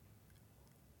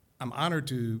I'm honored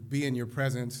to be in your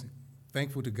presence,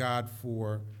 thankful to God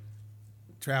for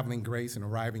traveling grace and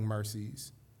arriving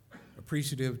mercies,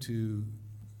 appreciative to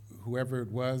whoever it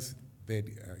was that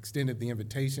extended the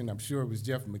invitation. I'm sure it was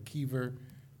Jeff McKeever,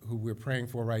 who we're praying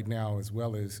for right now, as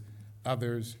well as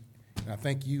others. And I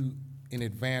thank you in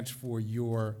advance for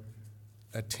your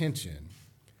attention.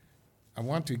 I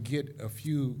want to get a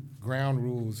few ground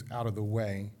rules out of the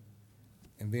way,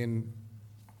 and then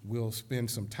we'll spend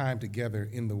some time together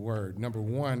in the Word. Number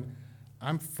one,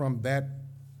 I'm from that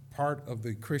part of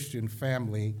the Christian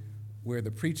family where the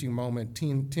preaching moment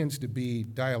tends to be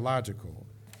dialogical.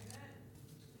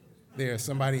 There,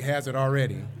 somebody has it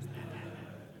already.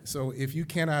 So if you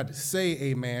cannot say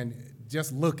amen,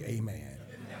 just look amen.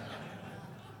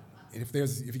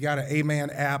 If you got an amen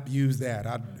app, use that.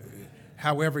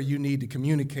 However you need to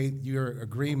communicate your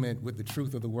agreement with the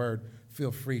truth of the Word,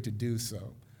 feel free to do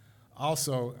so.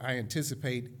 Also, I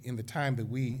anticipate in the time that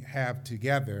we have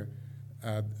together,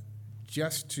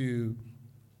 just to,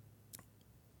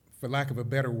 for lack of a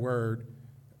better word,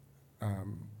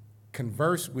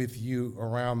 converse with you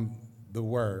around the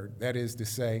Word. That is to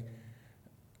say,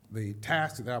 the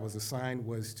task that I was assigned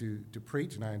was to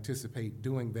preach, and I anticipate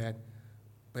doing that.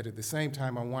 But at the same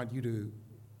time, I want you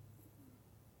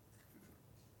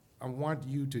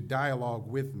to dialogue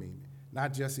with me,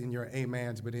 not just in your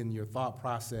amens, but in your thought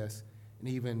process, and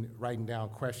even writing down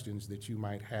questions that you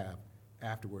might have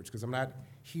afterwards. Because I'm not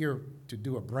here to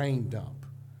do a brain dump.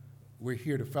 We're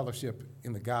here to fellowship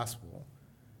in the gospel.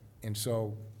 And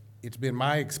so it's been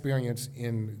my experience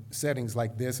in settings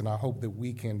like this, and I hope that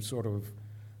we can sort of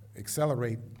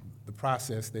accelerate the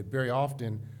process, that very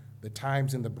often the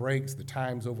times in the breaks, the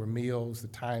times over meals, the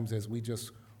times as we just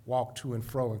walk to and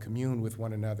fro and commune with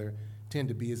one another tend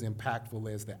to be as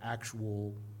impactful as the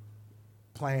actual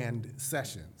planned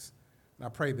sessions. And I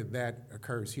pray that that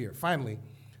occurs here. Finally,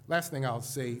 last thing I'll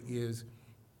say is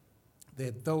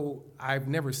that though I've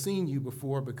never seen you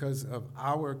before, because of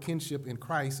our kinship in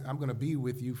Christ, I'm going to be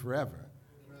with you forever.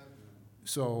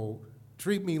 So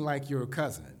treat me like you're a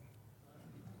cousin.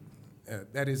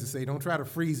 That is to say, don't try to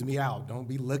freeze me out. Don't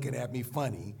be looking at me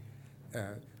funny.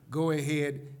 Go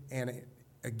ahead and,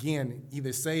 again,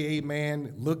 either say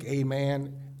amen, look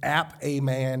amen, app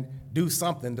amen, do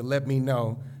something to let me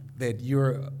know that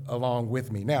you're along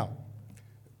with me. Now,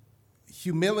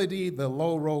 humility, the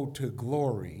low road to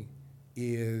glory,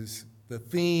 is the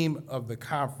theme of the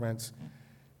conference.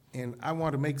 And I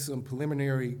want to make some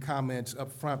preliminary comments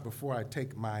up front before I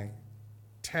take my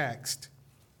text,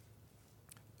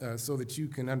 so that you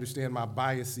can understand my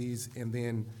biases and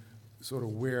then sort of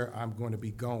where I'm going to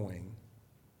be going.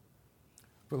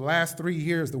 For the last 3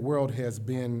 years, the world has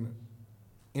been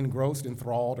engrossed,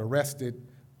 enthralled, arrested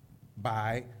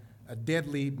by a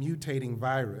deadly mutating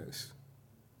virus.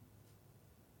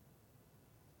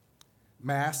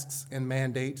 Masks and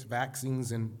mandates,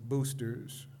 vaccines and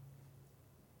boosters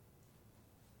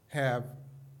have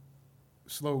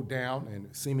slowed down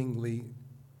and seemingly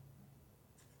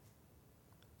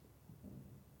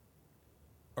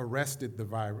arrested the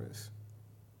virus.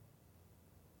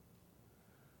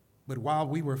 But while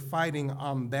we were fighting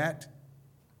on that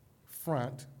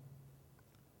front,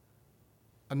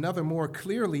 another more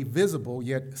clearly visible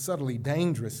yet subtly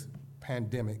dangerous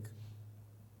pandemic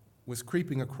was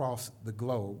creeping across the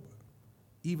globe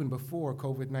even before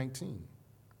COVID-19.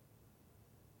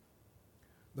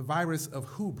 The virus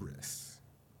of hubris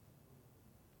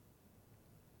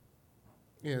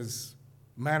is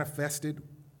manifested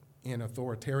in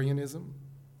authoritarianism,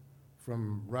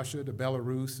 from Russia to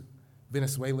Belarus,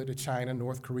 Venezuela to China,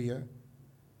 North Korea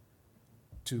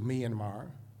to Myanmar,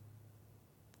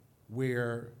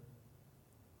 where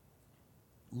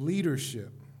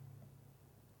leadership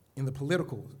in the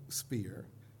political sphere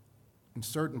in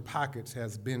certain pockets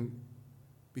has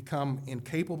become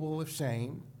incapable of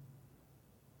shame,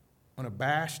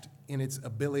 unabashed in its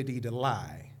ability to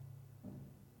lie. And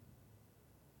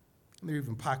there are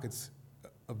even pockets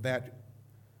of that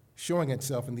showing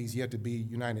itself in these yet-to-be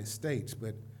United States,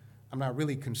 but I'm not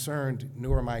really concerned,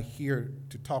 nor am I here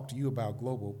to talk to you about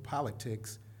global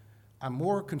politics. I'm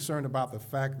more concerned about the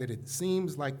fact that it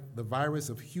seems like the virus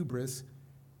of hubris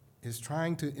is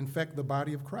trying to infect the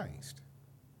body of Christ.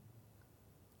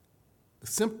 The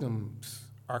symptoms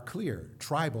are clear: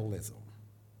 tribalism,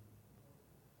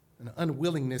 an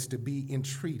unwillingness to be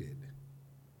entreated,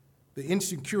 the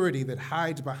insecurity that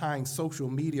hides behind social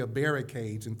media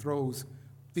barricades and throws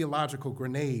theological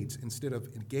grenades instead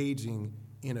of engaging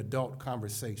in adult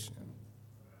conversation.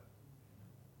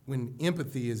 When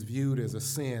empathy is viewed as a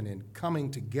sin and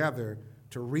coming together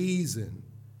to reason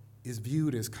is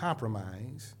viewed as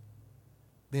compromise,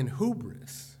 then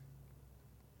hubris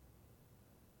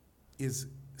is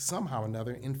somehow or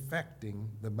another infecting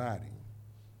the body.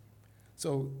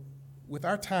 So with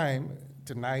our time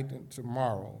tonight and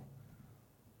tomorrow,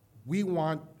 we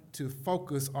want to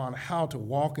focus on how to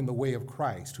walk in the way of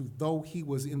Christ, who, though he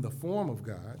was in the form of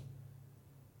God,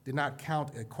 did not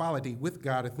count equality with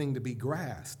God a thing to be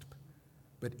grasped,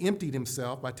 but emptied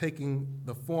himself by taking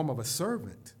the form of a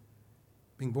servant.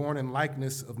 Being born in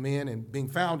likeness of men and being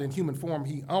found in human form,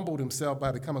 he humbled himself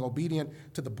by becoming obedient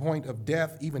to the point of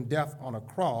death, even death on a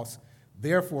cross.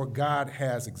 Therefore, God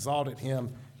has exalted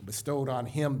him and bestowed on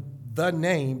him the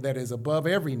name that is above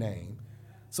every name,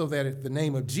 so that at the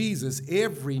name of Jesus,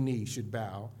 every knee should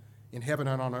bow in heaven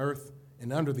and on earth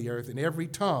and under the earth, and every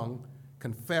tongue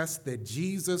confess that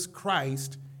Jesus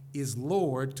Christ is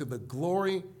Lord, to the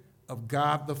glory of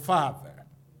God the Father.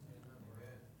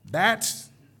 That's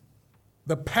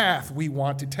the path we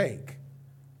want to take.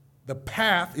 The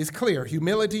path is clear.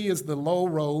 Humility is the low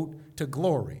road to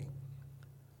glory.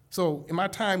 So in my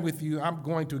time with you, I'm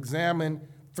going to examine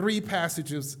 3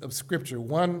 passages of Scripture,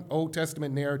 1 Old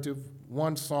Testament narrative,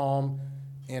 1 Psalm,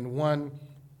 and 1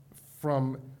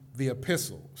 from the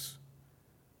epistles.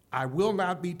 I will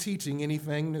not be teaching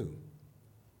anything new.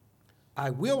 I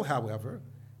will, however,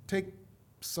 take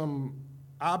some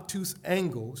obtuse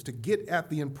angles to get at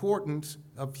the importance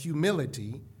of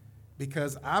humility,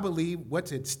 because I believe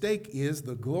what's at stake is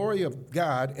the glory of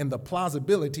God and the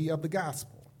plausibility of the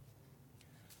gospel.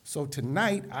 So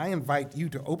tonight, I invite you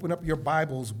to open up your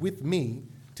Bibles with me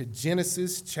to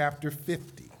Genesis chapter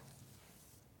 50.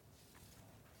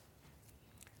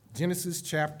 Genesis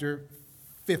chapter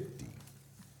 50.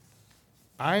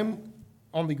 I'm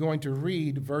only going to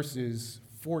read verses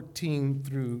 14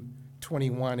 through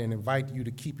 21 and invite you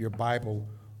to keep your Bible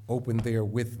open there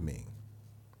with me.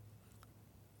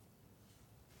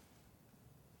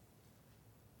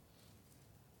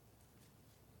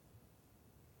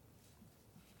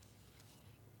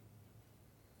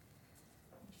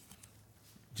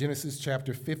 Genesis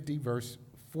chapter 50, verse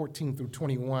 14 through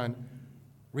 21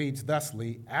 reads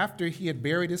thusly: After he had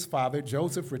buried his father,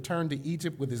 Joseph returned to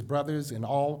Egypt with his brothers and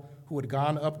all who had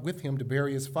gone up with him to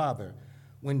bury his father.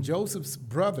 When Joseph's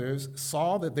brothers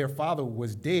saw that their father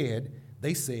was dead,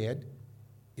 they said,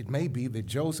 "It may be that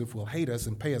Joseph will hate us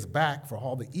and pay us back for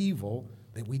all the evil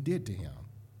that we did to him."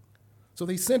 So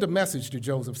they sent a message to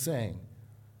Joseph saying,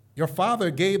 "Your father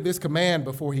gave this command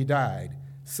before he died.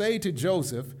 Say to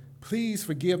Joseph, please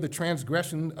forgive the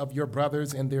transgression of your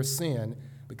brothers and their sin,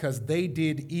 because they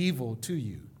did evil to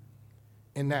you.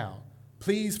 And now,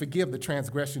 please forgive the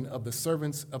transgression of the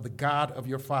servants of the God of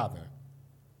your father."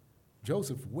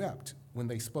 Joseph wept when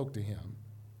they spoke to him.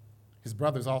 His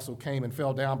brothers also came and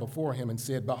fell down before him and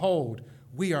said, "Behold,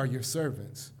 we are your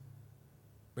servants."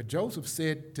 But Joseph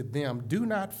said to them, "Do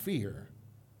not fear,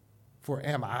 for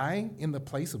am I in the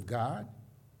place of God?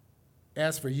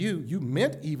 As for you, you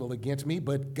meant evil against me,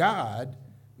 but God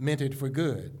meant it for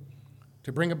good,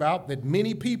 to bring about that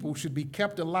many people should be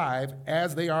kept alive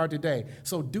as they are today.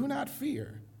 So do not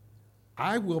fear.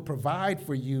 I will provide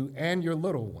for you and your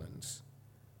little ones."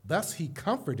 Thus he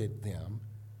comforted them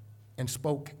and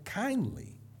spoke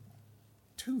kindly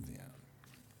to them.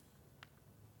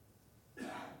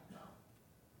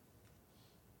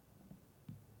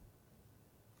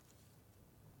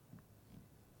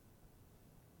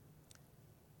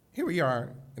 Here we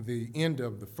are at the end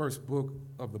of the first book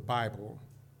of the Bible,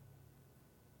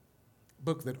 a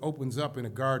book that opens up in a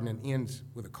garden and ends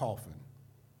with a coffin.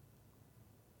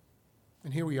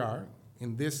 And here we are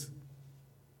in this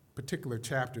particular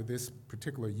chapter, this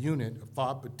particular unit of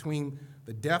thought between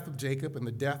the death of Jacob and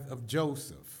the death of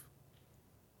Joseph,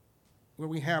 where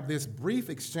we have this brief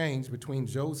exchange between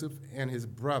Joseph and his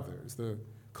brothers, the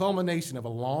culmination of a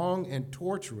long and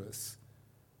torturous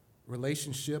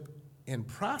relationship and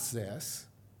process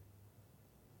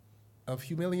of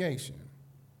humiliation.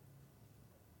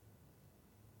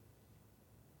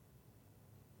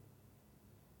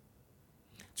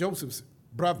 Joseph's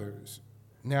brothers,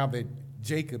 now that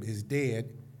Jacob is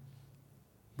dead,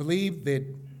 believe that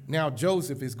now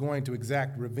Joseph is going to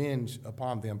exact revenge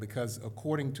upon them because,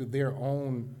 according to their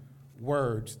own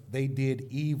words, they did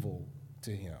evil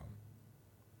to him.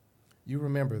 You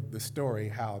remember the story,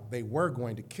 how they were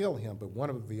going to kill him, but one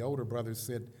of the older brothers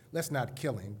said, "Let's not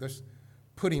kill him. Let's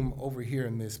put him over here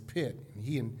in this pit." And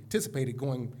he anticipated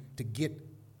going to get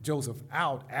Joseph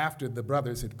out after the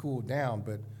brothers had cooled down,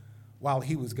 but while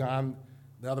he was gone,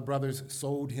 the other brothers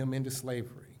sold him into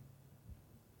slavery.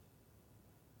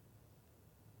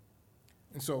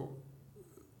 And so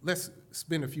let's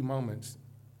spend a few moments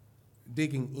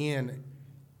digging in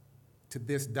to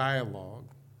this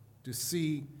dialogue to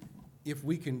see if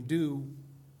we can do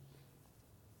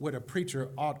what a preacher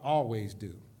ought always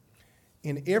do.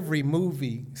 In every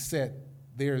movie set,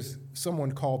 there's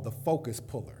someone called the focus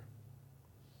puller.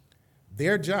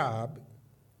 Their job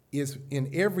is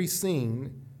in every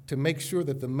scene to make sure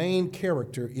that the main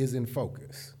character is in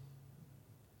focus.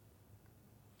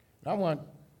 I want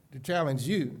to challenge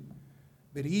you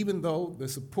that even though the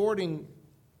supporting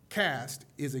cast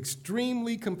is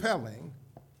extremely compelling,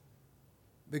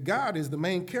 that God is the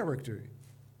main character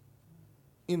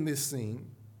in this scene.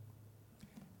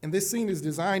 And this scene is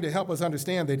designed to help us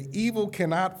understand that evil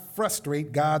cannot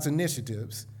frustrate God's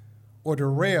initiatives or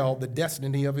derail the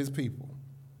destiny of his people.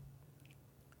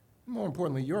 More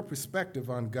importantly, your perspective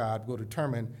on God will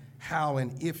determine how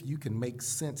and if you can make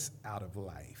sense out of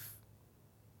life.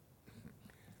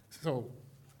 So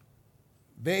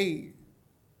they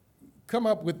come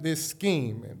up with this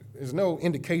scheme, and there's no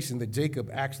indication that Jacob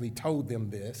actually told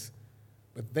them this,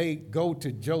 but they go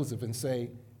to Joseph and say,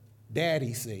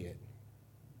 Daddy said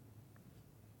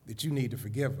that you need to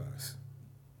forgive us.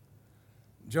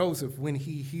 Joseph, when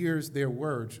he hears their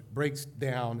words, breaks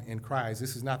down and cries.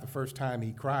 This is not the first time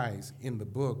he cries in the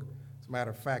book. As a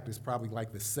matter of fact, it's probably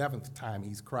like the 7th time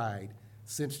he's cried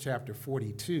since chapter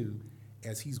 42,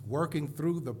 as he's working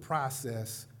through the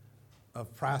process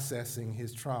of processing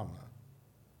his trauma.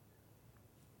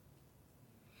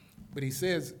 But he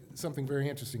says something very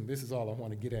interesting. This is all I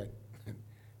want to get at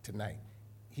tonight.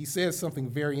 He says something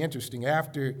very interesting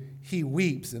after he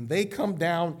weeps, and they come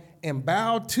down and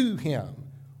bow to him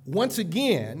once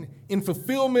again in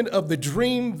fulfillment of the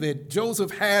dream that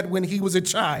Joseph had when he was a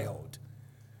child.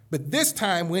 But this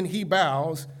time when he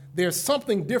bows, there's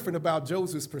something different about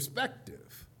Joseph's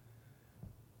perspective.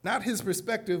 Not his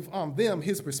perspective on them,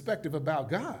 his perspective about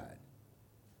God.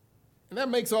 And that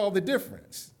makes all the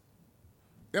difference.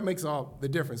 That makes all the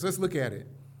difference. Let's look at it.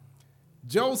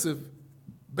 Joseph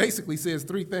basically says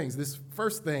 3 things. This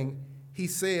first thing he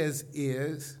says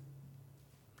is,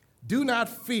 do not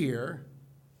fear.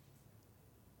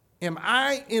 Am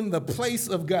I in the place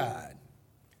of God?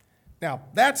 Now,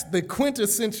 that's the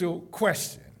quintessential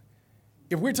question.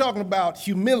 If we're talking about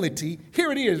humility,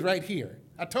 here it is right here.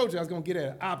 I told you I was going to get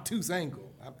at an obtuse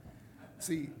angle.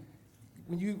 See,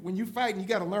 when you fight, you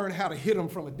got to learn how to hit them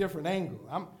from a different angle.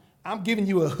 I'm giving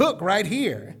you a hook right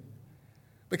here,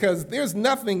 because there's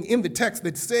nothing in the text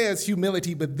that says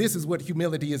humility, but this is what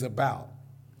humility is about.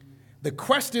 The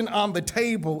question on the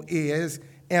table is,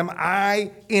 am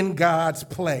I in God's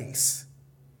place?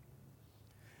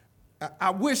 I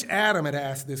wish Adam had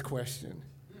asked this question.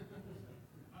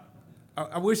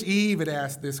 I wish Eve had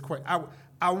asked this question.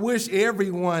 I wish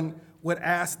everyone would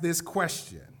ask this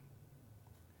question.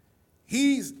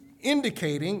 He's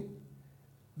indicating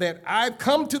that I've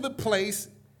come to the place,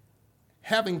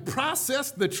 having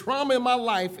processed the trauma in my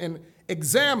life and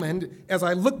examined as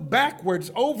I look backwards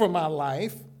over my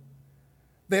life,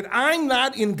 that I'm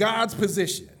not in God's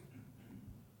position.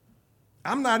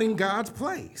 I'm not in God's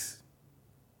place.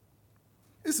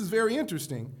 This is very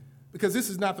interesting, because this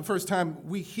is not the first time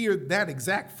we hear that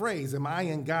exact phrase, am I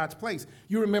in God's place?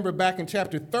 You remember back in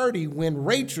chapter 30 when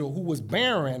Rachel, who was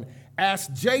barren,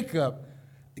 asked Jacob,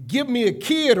 give me a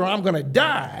kid or I'm going to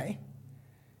die.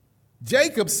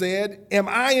 Jacob said, am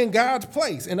I in God's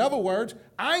place? In other words,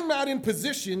 I'm not in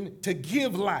position to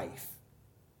give life.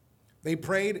 They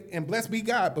prayed, and blessed be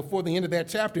God, before the end of that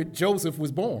chapter, Joseph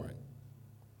was born.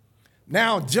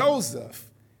 Now Joseph,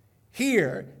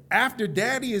 here, after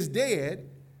daddy is dead,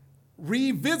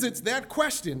 revisits that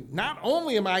question. Not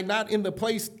only am I not in the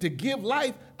place to give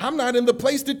life, I'm not in the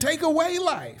place to take away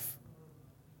life.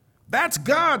 That's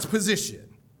God's position.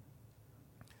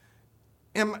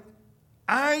 Am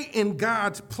I in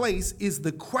God's place is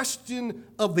the question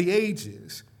of the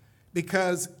ages,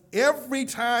 because every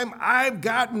time I've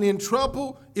gotten in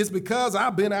trouble is because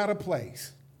I've been out of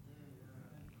place.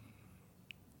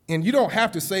 And you don't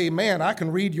have to say, man, I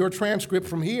can read your transcript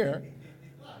from here.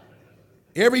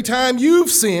 Every time you've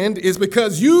sinned is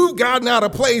because you've gotten out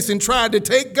of place and tried to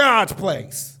take God's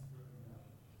place.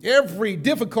 Every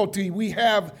difficulty we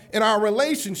have in our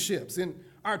relationships, in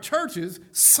our churches,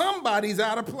 somebody's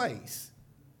out of place.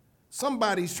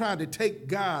 Somebody's trying to take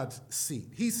God's seat.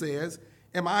 He says,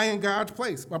 am I in God's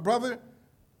place? My brother,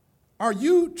 are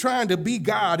you trying to be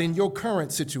God in your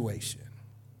current situation?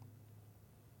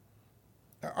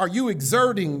 Are you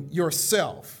exerting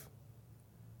yourself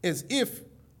as if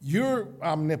you're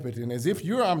omnipotent, as if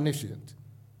you're omniscient,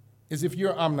 as if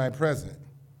you're omnipresent?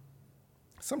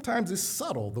 Sometimes it's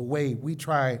subtle the way we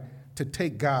try to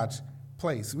take God's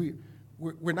place.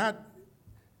 We're not,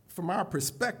 from our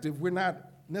perspective, we're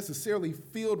not necessarily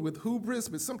filled with hubris,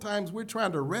 but sometimes we're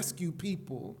trying to rescue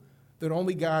people that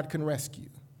only God can rescue.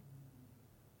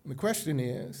 The question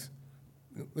is,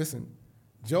 listen,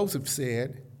 Joseph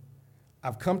said,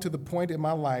 I've come to the point in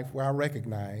my life where I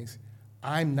recognize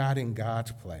I'm not in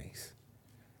God's place.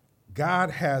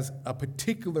 God has a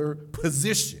particular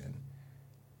position,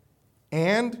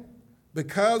 and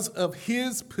because of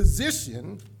his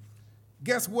position,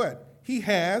 guess what? He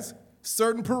has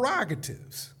certain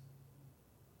prerogatives.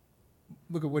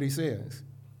 Look at what he says.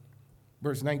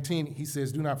 Verse 19, he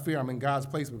says, do not fear, I'm in God's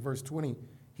place. But verse 20,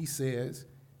 he says,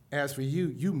 as for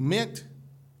you, you meant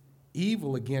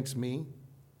evil against me,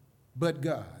 but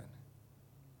God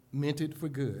meant it for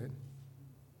good.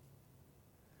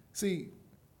 See,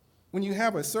 when you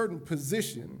have a certain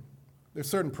position, there's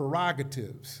certain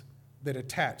prerogatives that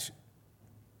attach.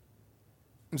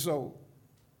 And so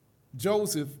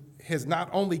Joseph has not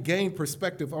only gained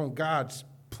perspective on God's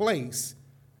place,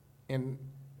 and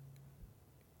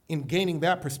in gaining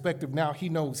that perspective, now he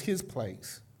knows his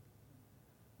place.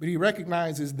 But he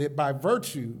recognizes that by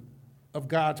virtue of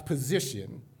God's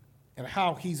position and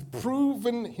how he's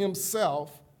proven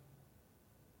himself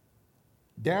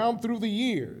down through the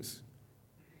years,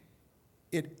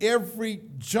 at every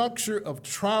juncture of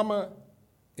trauma,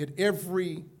 at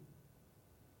every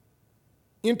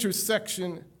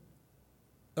intersection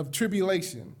of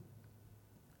tribulation,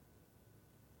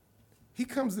 he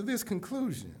comes to this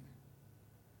conclusion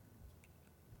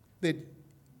that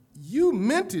you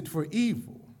meant it for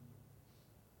evil,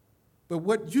 but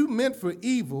what you meant for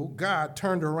evil, God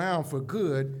turned around for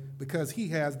good because he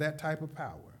has that type of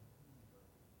power.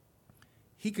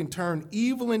 He can turn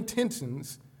evil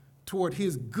intentions toward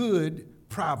his good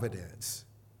providence.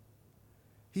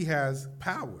 He has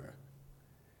power.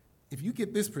 If you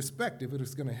get this perspective, it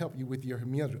is going to help you with your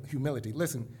humility.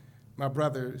 Listen, my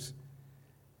brothers,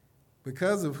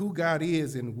 because of who God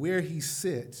is and where he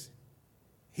sits,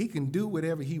 he can do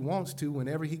whatever he wants to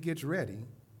whenever he gets ready,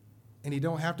 and he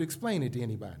don't have to explain it to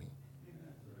anybody.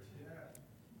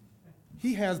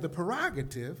 He has the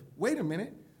prerogative, wait a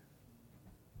minute,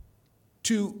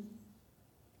 to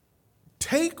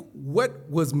take what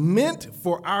was meant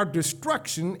for our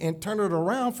destruction and turn it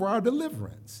around for our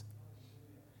deliverance.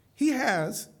 He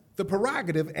has the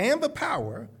prerogative and the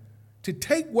power to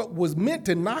take what was meant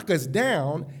to knock us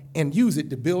down and use it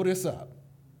to build us up.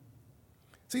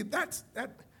 See, that's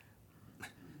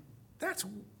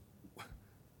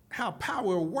how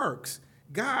power works.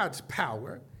 God's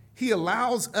power, he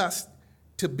allows us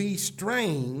to be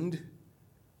strained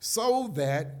so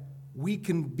that we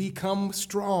can become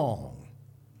strong.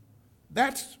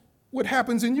 That's what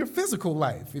happens in your physical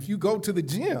life. If you go to the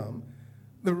gym,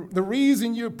 the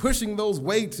reason you're pushing those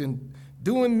weights and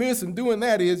doing this and doing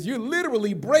that is you're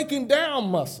literally breaking down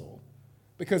muscle,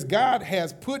 because God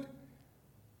has put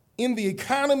in the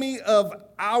economy of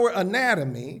our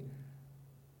anatomy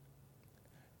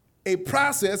a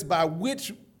process by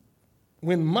which,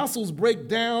 when muscles break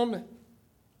down,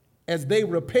 as they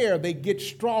repair, they get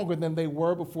stronger than they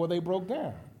were before they broke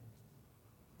down.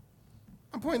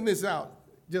 I'm pointing this out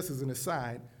just as an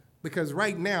aside, because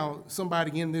right now,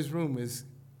 somebody in this room is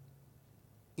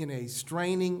in a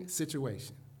straining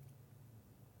situation.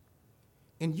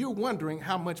 And you're wondering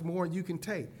how much more you can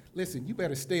take. Listen, you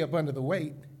better stay up under the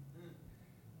weight,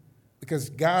 because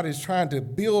God is trying to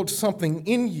build something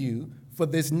in you for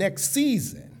this next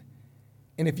season.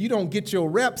 And if you don't get your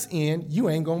reps in, you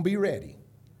ain't going to be ready.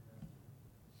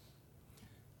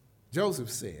 Joseph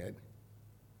said,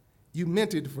 you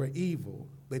meant it for evil,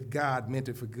 but God meant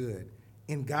it for good.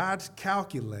 In God's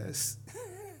calculus,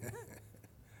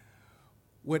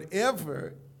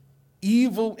 whatever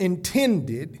evil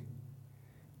intended,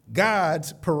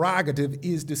 God's prerogative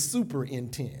is to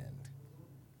superintend.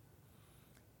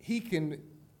 He can,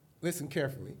 listen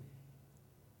carefully,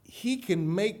 he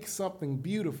can make something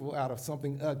beautiful out of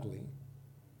something ugly,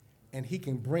 and he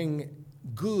can bring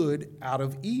good out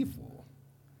of evil,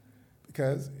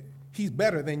 because he's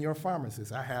better than your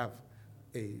pharmacist. I have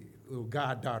a little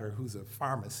goddaughter who's a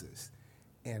pharmacist,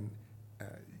 and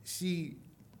she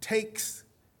takes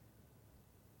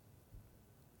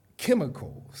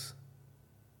chemicals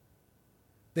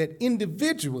that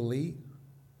individually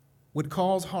would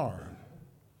cause harm,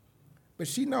 but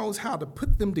she knows how to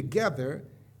put them together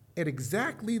at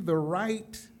exactly the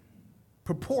right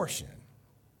proportion,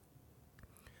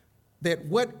 that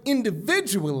what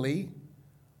individually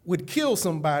would kill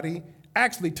somebody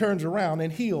actually turns around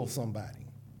and heals somebody.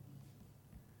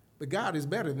 But God is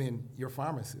better than your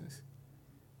pharmacist.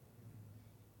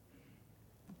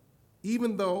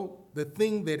 Even though the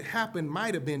thing that happened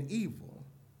might have been evil,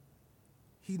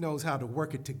 he knows how to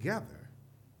work it together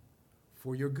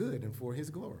for your good and for his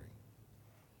glory.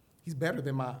 He's better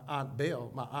than my Aunt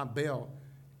Belle. My Aunt Belle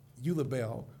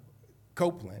Eulabelle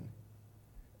Copeland,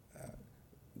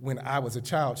 when I was a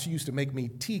child, she used to make me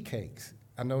tea cakes.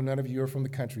 I know none of you are from the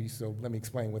country, so let me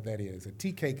explain what that is. A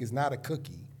tea cake is not a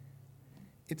cookie.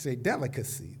 It's a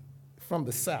delicacy from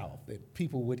the South that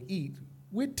people would eat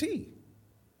with tea.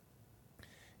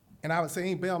 And I would say,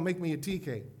 "Hey, Belle, make me a tea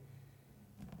cake."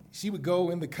 She would go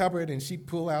in the cupboard and she'd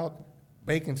pull out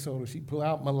baking soda, she'd pull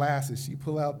out molasses, she'd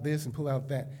pull out this and pull out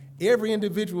that. Every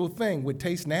individual thing would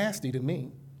taste nasty to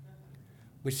me,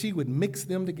 but she would mix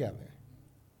them together.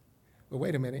 But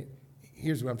wait a minute,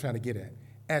 here's what I'm trying to get at.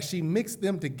 As she mixed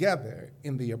them together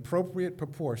in the appropriate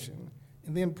proportion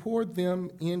and then poured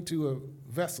them into a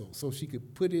vessel so she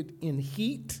could put it in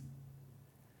heat,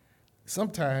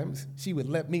 sometimes she would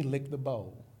let me lick the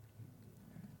bowl.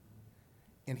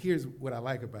 And here's what I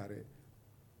like about it.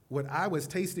 What I was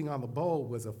tasting on the bowl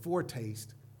was a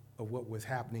foretaste of what was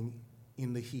happening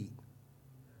in the heat.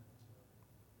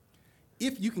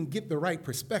 If you can get the right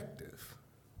perspective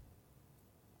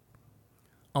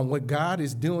on what God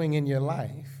is doing in your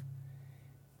life,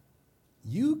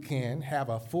 you can have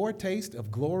a foretaste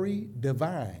of glory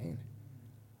divine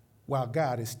while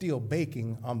God is still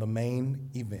baking on the main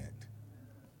event.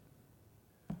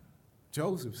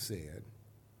 Joseph said,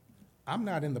 "I'm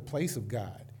not in the place of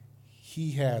God.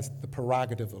 He has the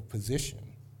prerogative of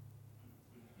position.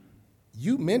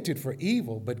 You meant it for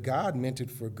evil, but God meant it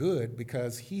for good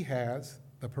because he has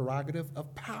the prerogative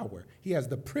of power. He has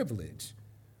the privilege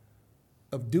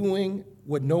of doing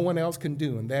what no one else can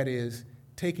do, and that is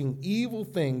taking evil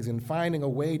things and finding a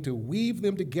way to weave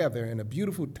them together in a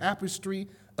beautiful tapestry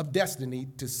of destiny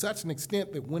to such an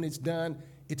extent that when it's done,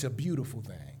 it's a beautiful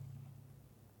thing."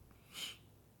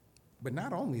 But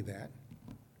not only that,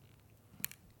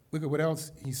 look at what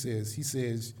else he says. He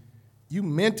says, "You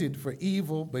meant it for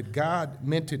evil, but God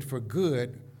meant it for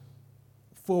good."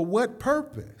 For what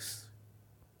purpose?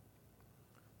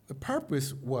 The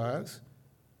purpose was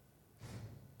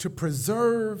to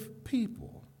preserve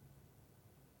people.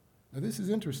 Now this is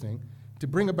interesting, to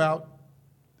bring it about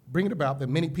that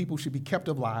many people should be kept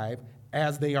alive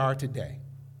as they are today.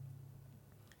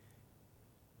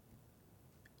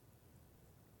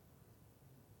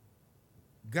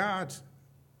 God's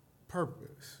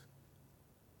purpose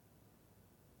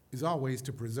is always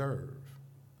to preserve,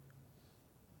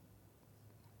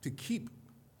 to keep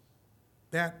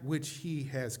that which he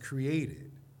has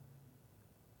created.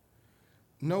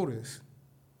 Notice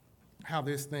how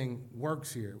this thing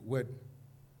works here. What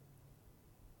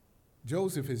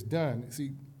Joseph has done,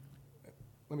 see,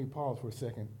 let me pause for a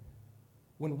second.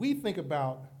 When we think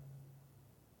about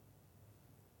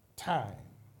time,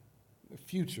 the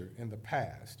future and the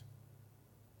past,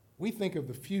 we think of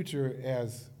the future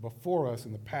as before us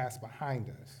and the past behind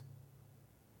us.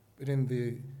 But in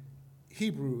the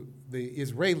Hebrew, the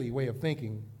Israeli way of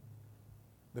thinking,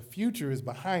 the future is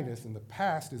behind us and the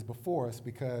past is before us,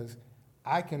 because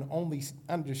I can only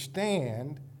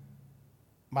understand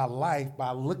my life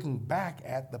by looking back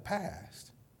at the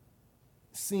past,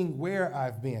 seeing where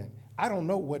I've been. I don't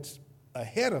know what's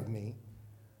ahead of me,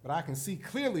 but I can see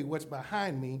clearly what's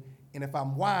behind me, and if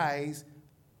I'm wise,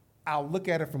 I'll look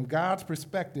at it from God's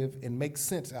perspective and make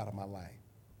sense out of my life.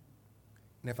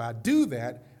 And if I do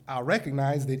that, I'll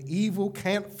recognize that evil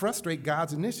can't frustrate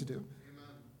God's initiative. Amen.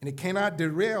 And it cannot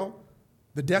derail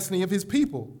the destiny of his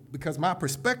people, because my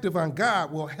perspective on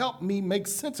God will help me make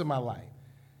sense of my life.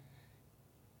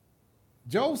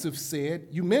 Joseph said,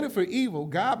 "You meant it for evil,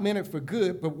 God meant it for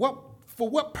good, but for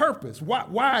what purpose?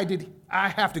 Why did I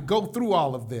have to go through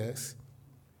all of this?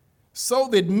 So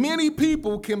that many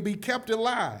people can be kept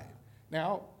alive."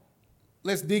 Now,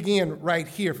 let's dig in right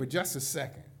here for just a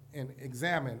second and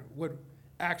examine what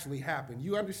actually happened.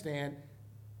 You understand,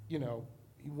 he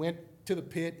went to the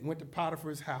pit, went to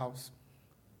Potiphar's house,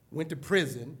 went to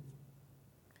prison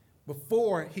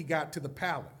before he got to the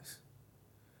palace.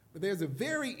 But there's a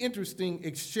very interesting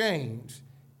exchange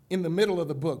in the middle of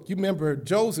the book. You remember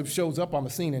Joseph shows up on the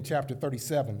scene in chapter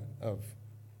 37 of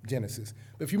Genesis.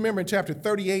 But if you remember in chapter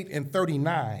 38 and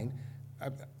 39,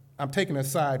 I'm taking a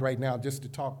side right now just to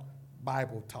talk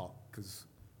Bible talk, because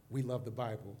we love the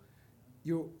Bible.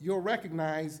 You'll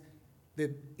recognize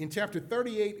that in chapter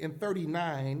 38 and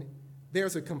 39,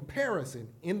 there's a comparison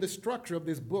in the structure of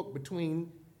this book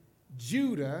between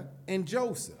Judah and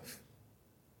Joseph.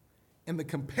 And the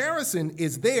comparison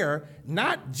is there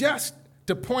not just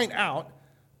to point out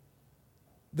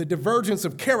the divergence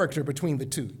of character between the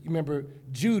two. You remember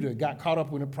Judah got caught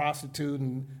up with a prostitute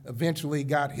and eventually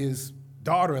got his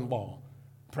daughter-in-law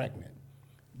pregnant.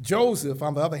 Joseph,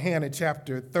 on the other hand, in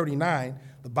chapter 39,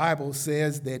 the Bible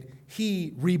says that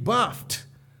he rebuffed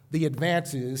the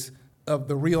advances of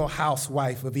the real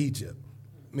housewife of Egypt,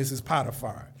 Mrs.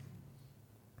 Potiphar.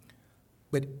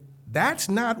 But that's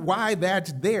not why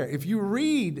that's there. If you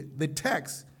read the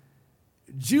text,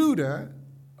 Judah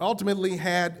ultimately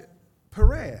had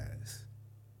Perez.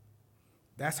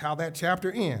 That's how that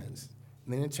chapter ends.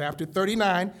 And then in chapter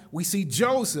 39, we see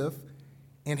Joseph,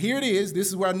 and here it is. This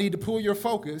is where I need to pull your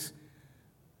focus.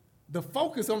 The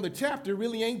focus on the chapter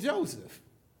really ain't Joseph.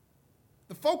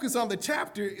 The focus on the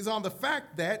chapter is on the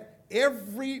fact that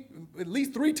at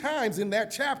least 3 times in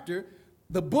that chapter,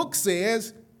 the book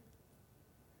says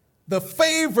the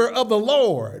favor of the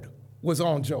Lord was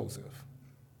on Joseph.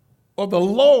 Or the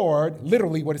Lord,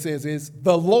 literally what it says is,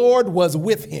 the Lord was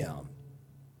with him.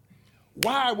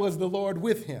 Why was the Lord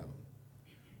with him?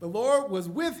 The Lord was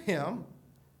with him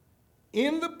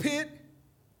in the pit,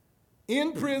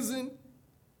 in prison,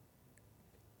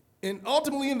 and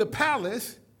ultimately in the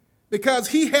palace, because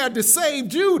he had to save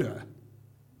Judah.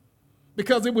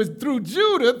 Because it was through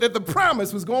Judah that the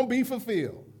promise was going to be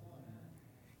fulfilled.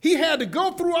 He had to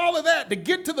go through all of that to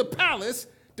get to the palace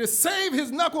to save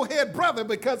his knucklehead brother,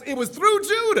 because it was through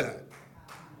Judah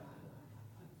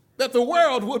that the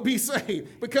world would be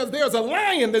saved, because there's a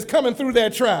lion that's coming through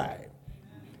that tribe.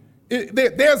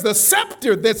 There's the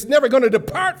scepter that's never going to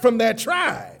depart from that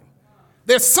tribe.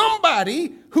 There's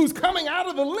somebody who's coming out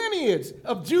of the lineage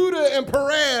of Judah and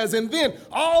Perez, and then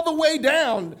all the way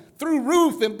down through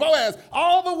Ruth and Boaz,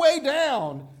 all the way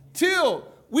down till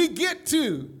we get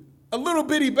to a little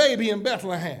bitty baby in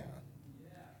Bethlehem.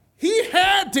 He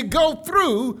had to go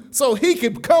through so he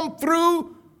could come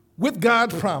through with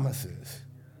God's promises.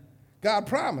 God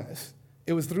promised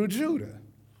it was through Judah.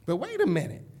 But wait a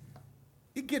minute.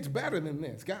 It gets better than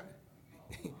this. God,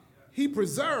 he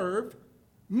preserved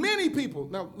many people.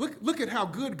 Now, look at how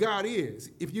good God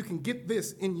is, if you can get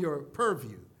this in your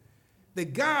purview.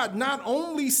 That God not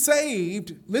only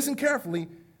saved, listen carefully,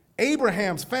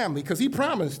 Abraham's family, because he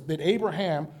promised that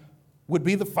Abraham would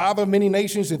be the father of many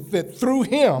nations, and that through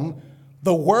him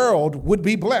the world would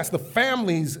be blessed. The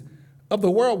families of the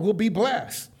world will be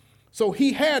blessed. So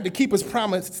he had to keep his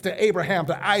promise to Abraham,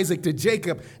 to Isaac, to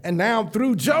Jacob, and now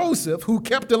through Joseph, who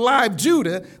kept alive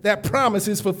Judah, that promise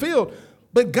is fulfilled.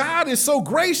 But God is so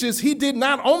gracious, he did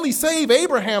not only save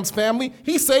Abraham's family,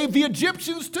 he saved the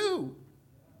Egyptians too.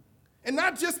 And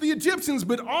not just the Egyptians,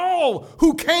 but all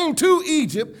who came to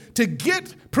Egypt to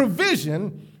get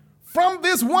provision from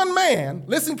this one man.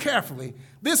 Listen carefully.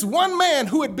 This one man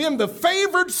who had been the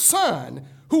favored son,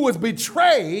 who was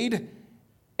betrayed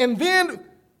and then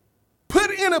put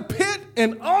in a pit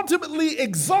and ultimately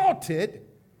exalted.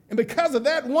 And because of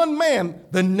that one man,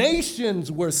 the nations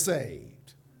were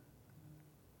saved.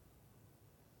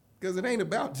 Because it ain't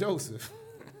about Joseph.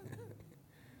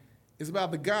 It's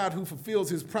about the God who fulfills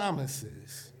his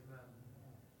promises.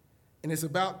 And it's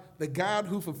about the God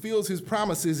who fulfills his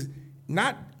promises,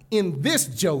 not in this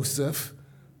Joseph,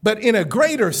 but in a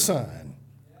greater son,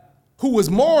 who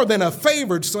was more than a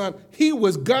favored son. He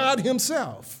was God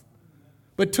himself,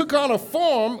 but took on a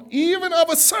form even of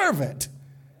a servant,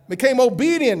 became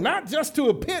obedient not just to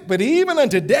a pit, but even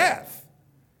unto death.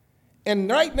 And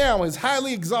right now is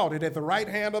highly exalted at the right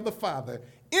hand of the Father,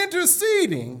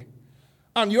 interceding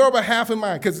on your behalf and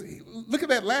mine. Because look at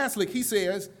that last lick. He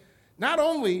says, not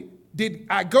only did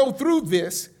I go through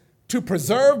this to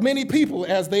preserve many people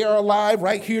as they are alive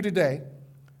right here today,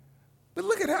 but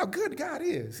look at how good God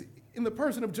is in the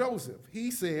person of Joseph. He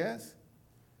says,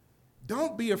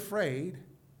 don't be afraid.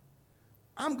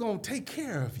 I'm going to take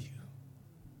care of you.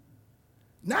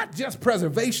 Not just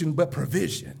preservation, but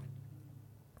provision.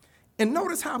 And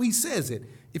notice how he says it.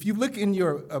 If you look in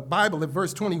your Bible at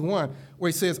verse 21, where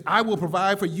he says, I will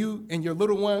provide for you and your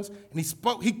little ones.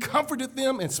 And he comforted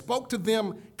them and spoke to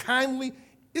them kindly.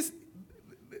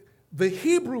 The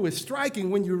Hebrew is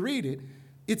striking when you read it.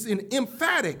 It's an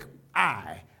emphatic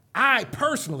I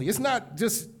personally. It's not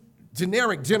just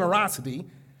generic generosity.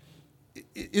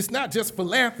 It's not just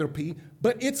philanthropy,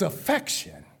 but it's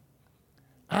affection.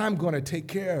 I'm going to take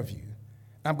care of you.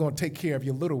 I'm going to take care of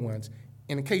your little ones.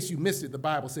 And in case you missed it, the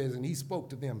Bible says, and he spoke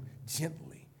to them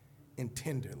gently and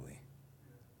tenderly.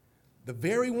 The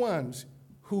very ones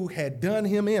who had done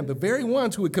him in, the very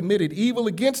ones who had committed evil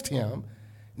against him,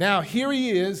 now here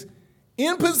he is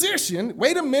in position,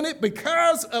 wait a minute,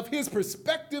 because of his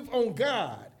perspective on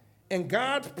God and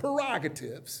God's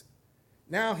prerogatives,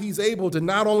 now he's able to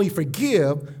not only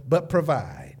forgive, but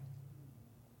provide.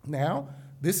 Now,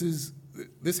 this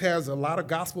has a lot of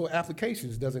gospel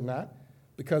applications, does it not?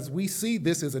 Because we see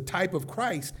this as a type of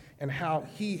Christ and how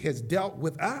he has dealt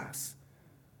with us.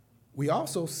 We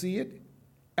also see it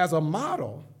as a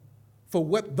model for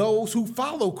what those who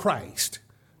follow Christ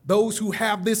those who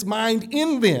have this mind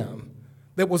in them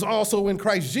that was also in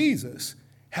Christ Jesus,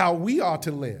 how we ought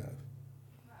to live.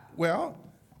 Well,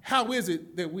 how is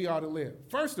it that we ought to live?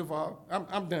 First of all,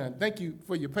 I'm done. Thank you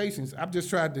for your patience. I've just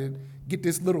tried to get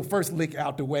this little first lick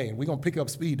out the way, and we're going to pick up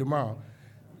speed tomorrow.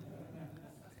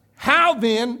 How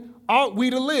then ought we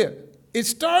to live? It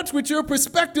starts with your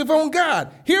perspective on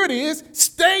God. Here it is.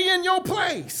 Stay in your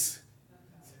place.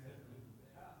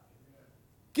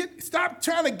 Stop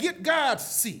trying to get God's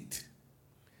seat.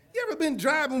 You ever been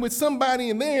driving with somebody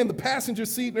and they're in the passenger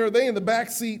seat or they're in the back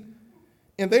seat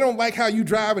and they don't like how you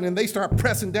driving and they start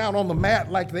pressing down on the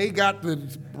mat like they got the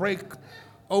brake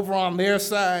over on their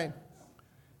side?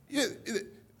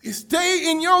 You stay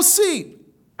in your seat.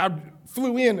 I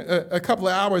flew in a couple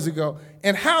of hours ago,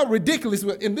 and how ridiculous,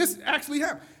 and this actually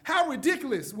happened, how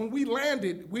ridiculous when we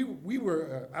landed, we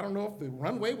were, I don't know if the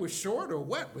runway was short or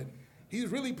what, but he was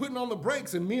really putting on the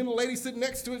brakes, and me and the lady sitting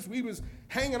next to us, we was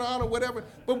hanging on or whatever.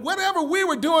 But whatever we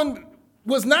were doing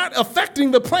was not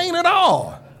affecting the plane at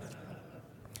all.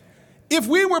 If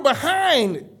we were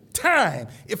behind time,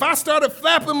 if I started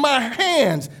flapping my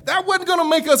hands, that wasn't going to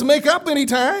make us make up any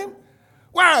time.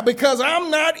 Why? Because I'm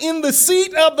not in the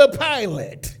seat of the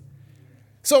pilot.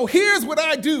 So here's what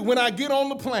I do when I get on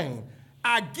the plane.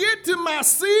 I get to my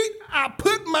seat, I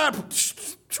put my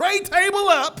tray table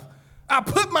up, I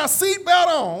put my seatbelt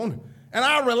on, and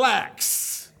I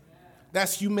relax.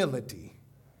 That's humility.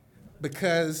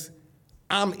 Because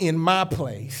I'm in my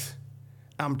place.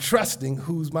 I'm trusting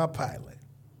who's my pilot.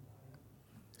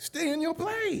 Stay in your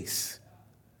place.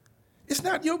 It's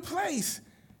not your place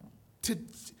to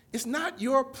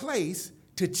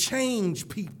change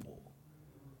people.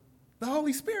 The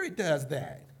Holy Spirit does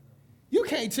that. You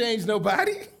can't change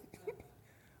nobody.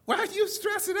 Why are you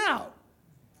stressing out?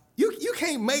 You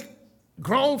can't make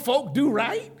grown folk do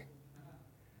right.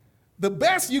 The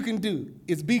best you can do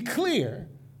is be clear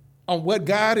on what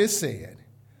God has said.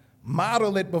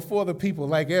 Model it before the people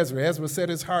like Ezra. Ezra set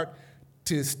his heart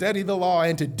to study the law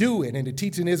and to do it and to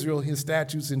teach in Israel his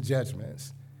statutes and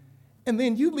judgments. And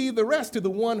then you leave the rest to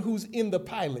the one who's in the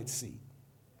pilot seat.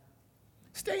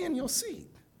 Stay in your seat.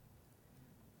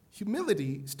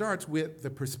 Humility starts with the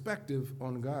perspective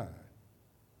on God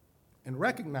and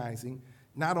recognizing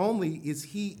not only is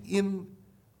he in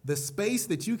the space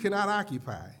that you cannot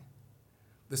occupy,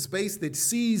 the space that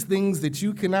sees things that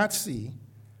you cannot see,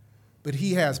 but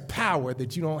he has power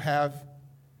that you don't have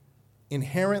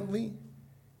inherently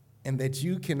and that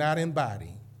you cannot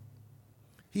embody.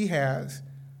 He has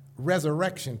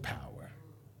resurrection power.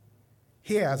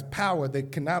 He has power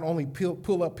that can not only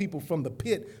pull up people from the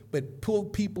pit, but pull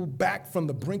people back from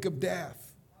the brink of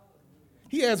death.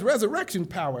 He has resurrection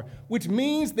power, which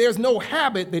means there's no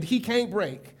habit that he can't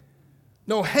break,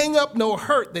 no hang up, no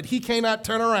hurt that he cannot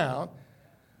turn around,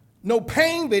 no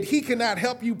pain that he cannot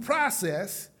help you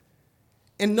process,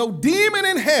 and no demon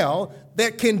in hell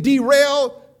that can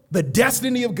derail the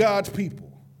destiny of God's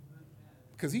people,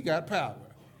 because he got power,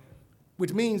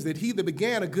 which means that he that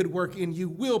began a good work in you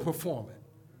will perform it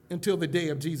until the day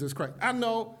of Jesus Christ. I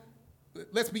know,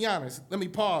 let's be honest, let me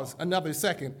pause another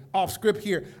second off script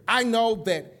here. I know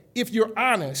that if you're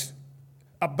honest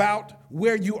about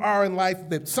where you are in life,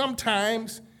 that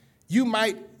sometimes you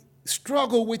might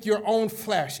struggle with your own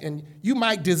flesh and you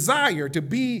might desire to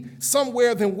be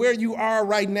somewhere than where you are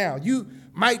right now. You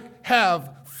might have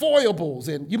foibles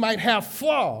and you might have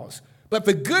flaws, but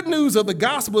the good news of the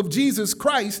gospel of Jesus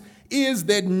Christ is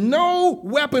that no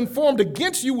weapon formed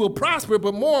against you will prosper,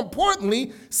 but more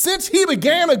importantly, since he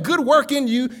began a good work in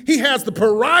you, he has the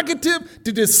prerogative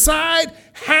to decide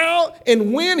how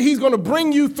and when he's going to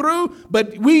bring you through,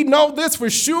 but we know this for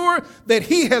sure, that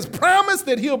he has promised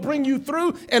that he'll bring you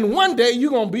through, and one day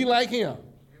you're going to be like him.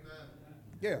 Amen.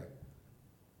 Yeah.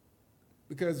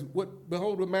 Because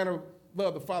behold, what manner of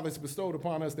love the Father has bestowed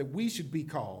upon us that we should be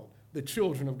called the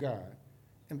children of God,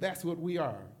 and that's what we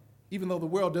are, even though the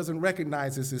world doesn't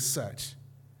recognize us as such.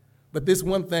 But this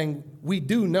one thing we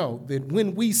do know, that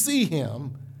when we see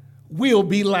him, we'll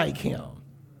be like him.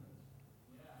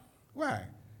 Why?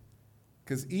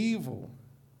 Because evil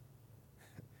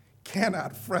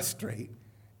cannot frustrate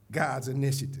God's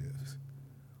initiatives.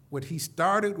 What he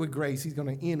started with grace, he's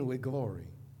going to end with glory.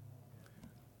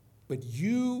 But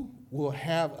you will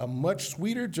have a much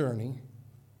sweeter journey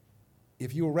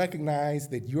if you'll recognize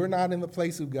that you're not in the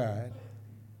place of God,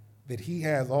 that he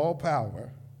has all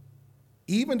power,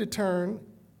 even to turn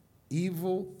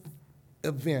evil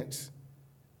events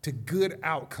to good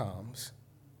outcomes,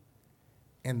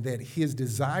 and that his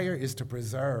desire is to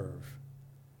preserve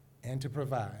and to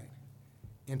provide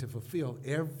and to fulfill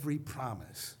every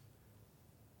promise,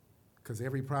 because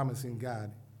every promise in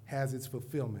God has its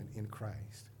fulfillment in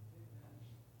Christ.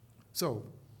 So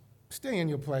stay in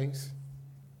your place,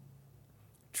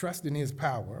 trust in his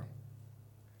power,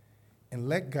 and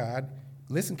let God,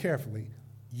 listen carefully,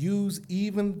 use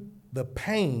even the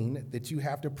pain that you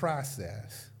have to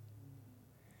process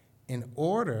in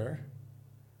order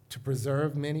to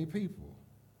preserve many people.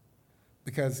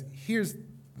 Because here's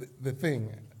the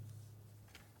thing.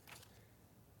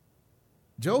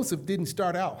 Joseph didn't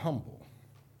start out humble.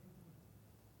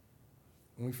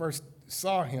 When we first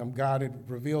saw him, God had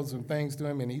revealed some things to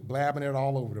him, and he blabbing it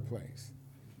all over the place.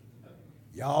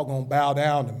 Y'all gonna bow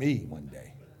down to me one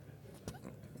day.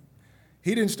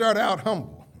 He didn't start out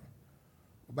humble.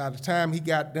 By the time he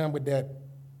got done with that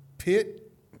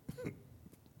pit,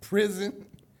 prison,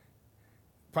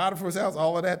 Potiphar's house,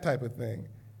 all of that type of thing,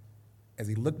 as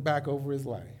he looked back over his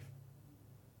life,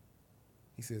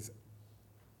 he says,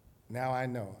 now I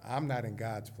know I'm not in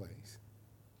God's place.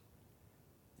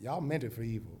 Y'all meant it for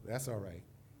evil. That's all right.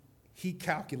 He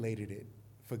calculated it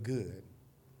for good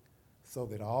so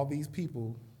that all these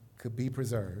people could be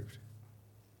preserved.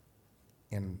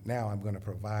 And now I'm going to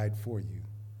provide for you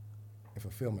in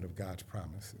fulfillment of God's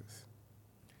promises.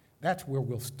 That's where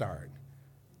we'll start.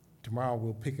 Tomorrow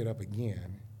we'll pick it up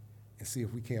again and see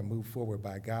if we can move forward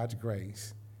by God's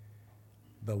grace.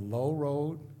 The low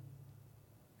road,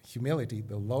 humility,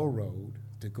 the low road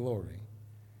to glory,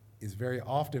 is very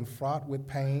often fraught with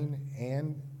pain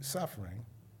and suffering.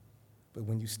 But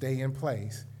when you stay in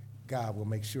place, God will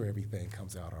make sure everything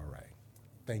comes out all right.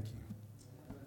 Thank you.